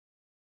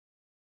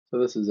So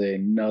this is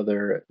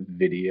another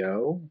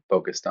video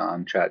focused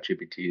on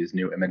ChatGPT's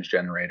new image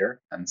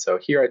generator. And so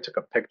here I took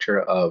a picture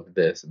of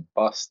this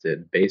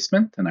busted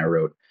basement and I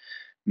wrote,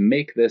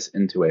 make this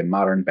into a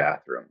modern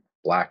bathroom.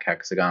 Black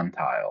hexagon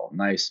tile,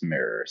 nice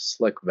mirror,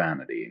 slick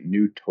vanity,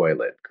 new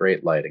toilet,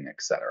 great lighting,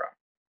 etc.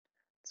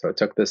 So I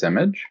took this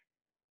image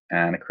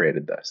and I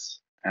created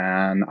this.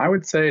 And I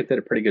would say it did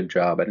a pretty good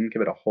job. I didn't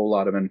give it a whole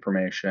lot of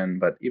information,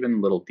 but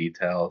even little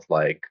details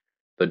like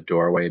the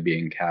doorway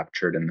being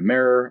captured in the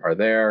mirror are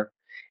there.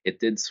 It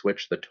did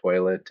switch the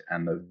toilet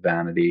and the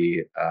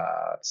vanity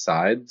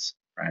sides,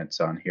 right?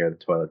 So on here, the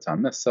toilet's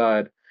on this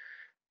side.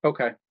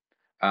 Okay.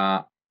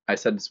 Uh, I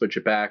said to switch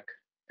it back.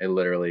 It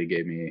literally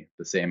gave me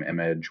the same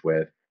image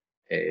with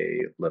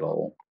a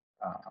little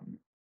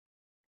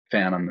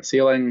fan on the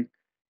ceiling,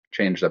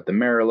 changed up the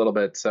mirror a little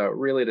bit, so it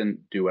really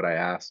didn't do what I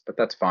asked, but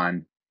that's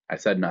fine. I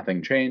said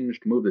nothing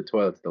changed, move the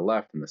toilet to the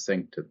left and the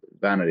sink to the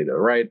vanity to the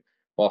right,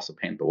 also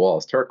paint the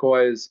walls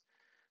turquoise.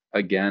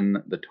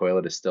 Again, the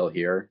toilet is still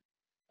here.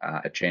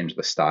 I changed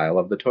the style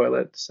of the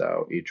toilet,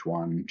 so each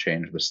one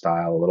changed the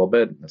style a little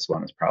bit. This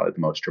one is probably the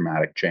most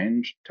dramatic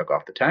change. Took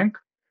off the tank,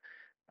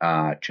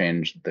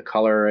 changed the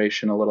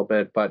coloration a little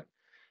bit, but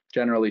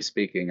generally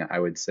speaking, I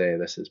would say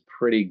this is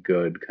pretty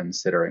good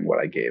considering what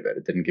I gave it.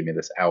 It didn't give me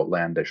this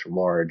outlandish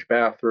large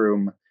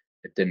bathroom.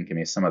 It didn't give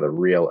me some of the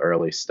real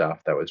early stuff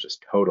that was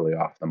just totally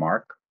off the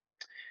mark.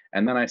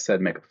 And then I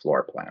said, make a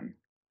floor plan.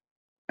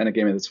 And it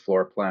gave me this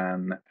floor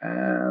plan,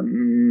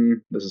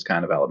 and this is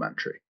kind of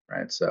elementary,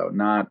 right? So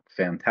not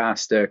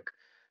fantastic.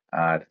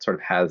 It sort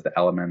of has the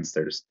elements.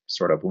 They're just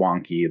sort of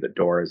wonky. The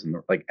doors and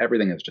like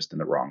everything is just in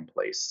the wrong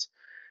place.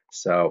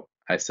 So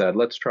I said,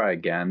 let's try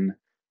again.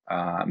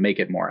 Make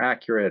it more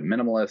accurate,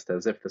 minimalist,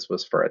 as if this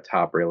was for a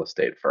top real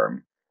estate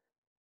firm.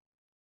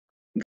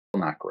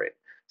 Not great.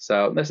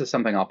 So this is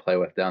something I'll play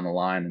with down the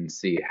line and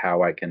see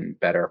how I can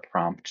better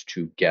prompt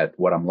to get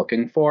what I'm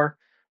looking for.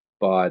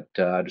 But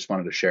I just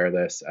wanted to share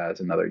this as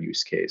another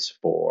use case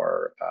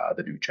for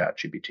the new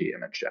ChatGPT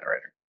image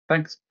generator.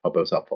 Thanks. Hope it was helpful.